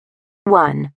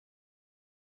1.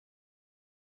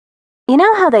 You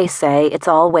know how they say it's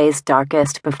always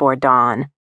darkest before dawn?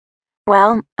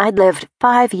 Well, I'd lived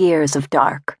 5 years of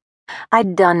dark.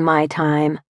 I'd done my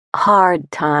time, hard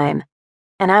time,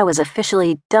 and I was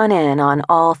officially done in on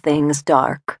all things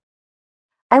dark.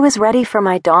 I was ready for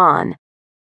my dawn,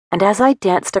 and as I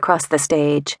danced across the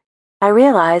stage, I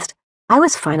realized I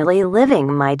was finally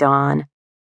living my dawn.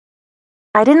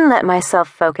 I didn't let myself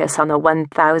focus on the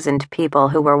 1,000 people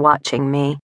who were watching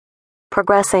me.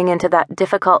 Progressing into that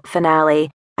difficult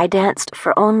finale, I danced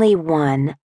for only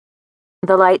one.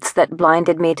 The lights that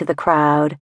blinded me to the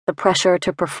crowd, the pressure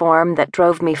to perform that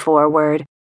drove me forward,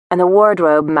 and the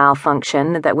wardrobe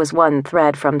malfunction that was one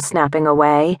thread from snapping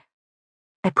away,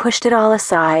 I pushed it all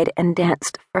aside and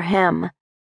danced for him.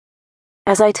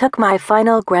 As I took my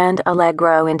final grand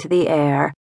allegro into the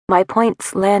air, my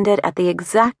points landed at the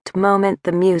exact moment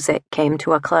the music came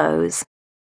to a close.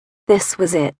 This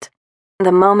was it,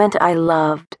 the moment I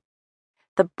loved.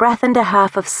 The breath and a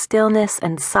half of stillness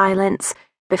and silence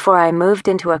before I moved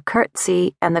into a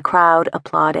curtsy and the crowd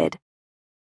applauded.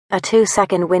 A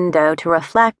 2-second window to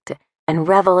reflect and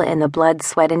revel in the blood,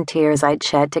 sweat, and tears I'd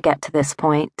shed to get to this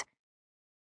point.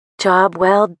 Job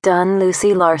well done,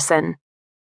 Lucy Larson.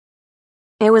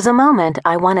 It was a moment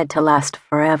I wanted to last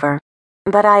forever,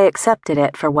 but I accepted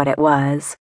it for what it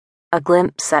was, a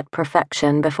glimpse at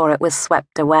perfection before it was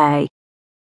swept away.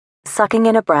 Sucking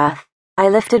in a breath, I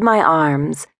lifted my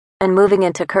arms, and moving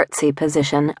into curtsy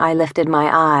position, I lifted my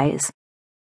eyes.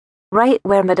 Right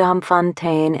where Madame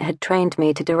Fontaine had trained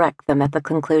me to direct them at the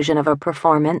conclusion of a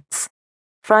performance,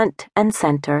 front and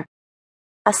center.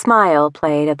 A smile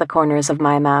played at the corners of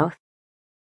my mouth.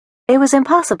 It was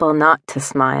impossible not to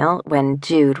smile when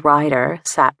Jude Ryder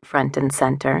sat front and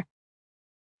center.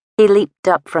 He leaped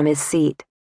up from his seat,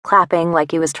 clapping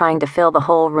like he was trying to fill the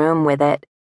whole room with it,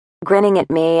 grinning at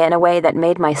me in a way that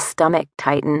made my stomach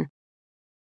tighten.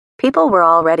 People were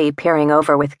already peering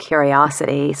over with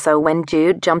curiosity, so when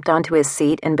Jude jumped onto his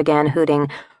seat and began hooting,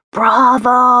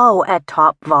 "Bravo!" at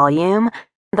top volume,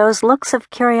 those looks of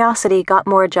curiosity got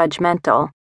more judgmental.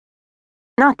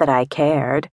 Not that I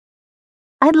cared.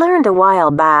 I'd learned a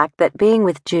while back that being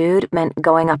with Jude meant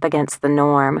going up against the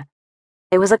norm.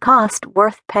 It was a cost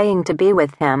worth paying to be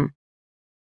with him.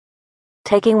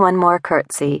 Taking one more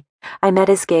curtsy, I met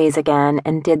his gaze again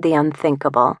and did the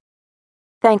unthinkable.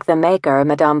 Thank the maker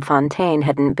Madame Fontaine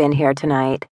hadn't been here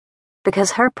tonight,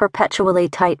 because her perpetually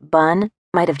tight bun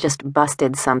might have just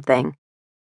busted something.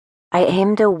 I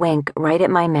aimed a wink right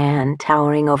at my man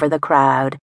towering over the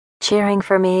crowd, cheering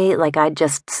for me like I'd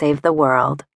just saved the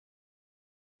world.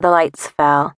 The lights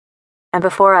fell, and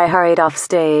before I hurried off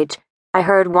stage, I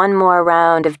heard one more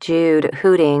round of Jude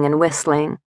hooting and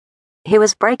whistling. He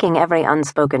was breaking every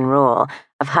unspoken rule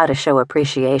of how to show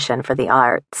appreciation for the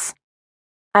arts.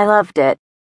 I loved it.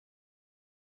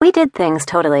 We did things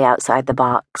totally outside the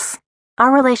box,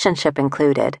 our relationship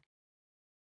included.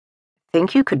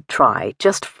 Think you could try,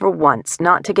 just for once,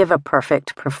 not to give a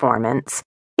perfect performance,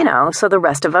 so the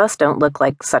rest of us don't look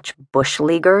like such bush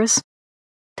leaguers?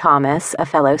 Thomas, a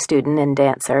fellow student and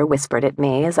dancer, whispered at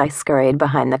me as I scurried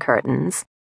behind the curtains.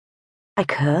 I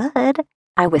could,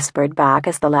 I whispered back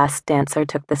as the last dancer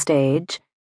took the stage.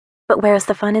 But where's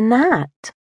the fun in that?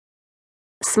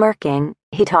 Smirking,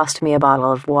 he tossed me a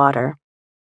bottle of water.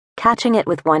 Catching it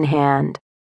with one hand,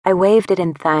 I waved it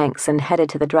in thanks and headed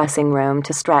to the dressing room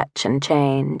to stretch and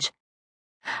change.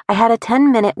 I had a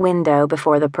 10-minute window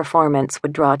before the performance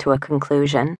would draw to a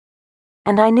conclusion,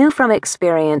 and I knew from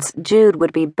experience Jude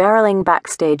would be barreling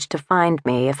backstage to find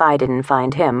me if I didn't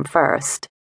find him first.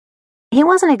 He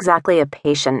wasn't exactly a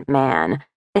patient man,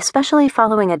 especially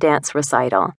following a dance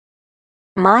recital.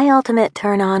 My ultimate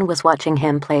turn-on was watching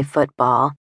him play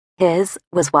football. His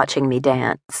was watching me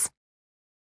dance.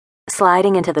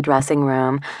 Sliding into the dressing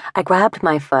room, I grabbed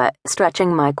my foot,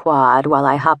 stretching my quad while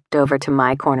I hopped over to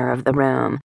my corner of the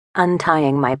room,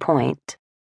 untying my point.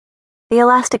 The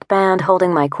elastic band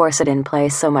holding my corset in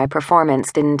place so my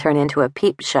performance didn't turn into a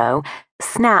peep show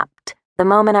snapped the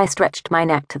moment I stretched my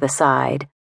neck to the side.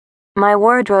 My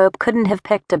wardrobe couldn't have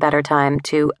picked a better time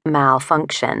to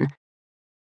malfunction.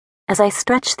 As I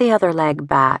stretched the other leg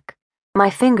back, my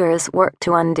fingers worked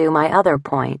to undo my other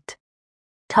point.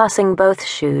 Tossing both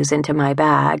shoes into my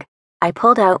bag, I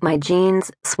pulled out my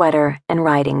jeans, sweater, and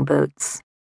riding boots.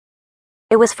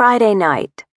 It was Friday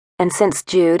night, and since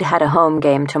Jude had a home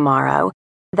game tomorrow,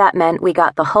 that meant we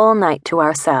got the whole night to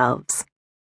ourselves.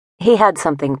 He had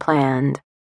something planned,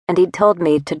 and he'd told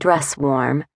me to dress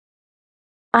warm.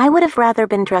 I would have rather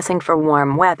been dressing for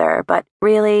warm weather, but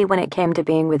really, when it came to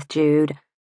being with Jude,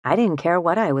 I didn't care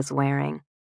what I was wearing.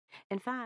 In fact,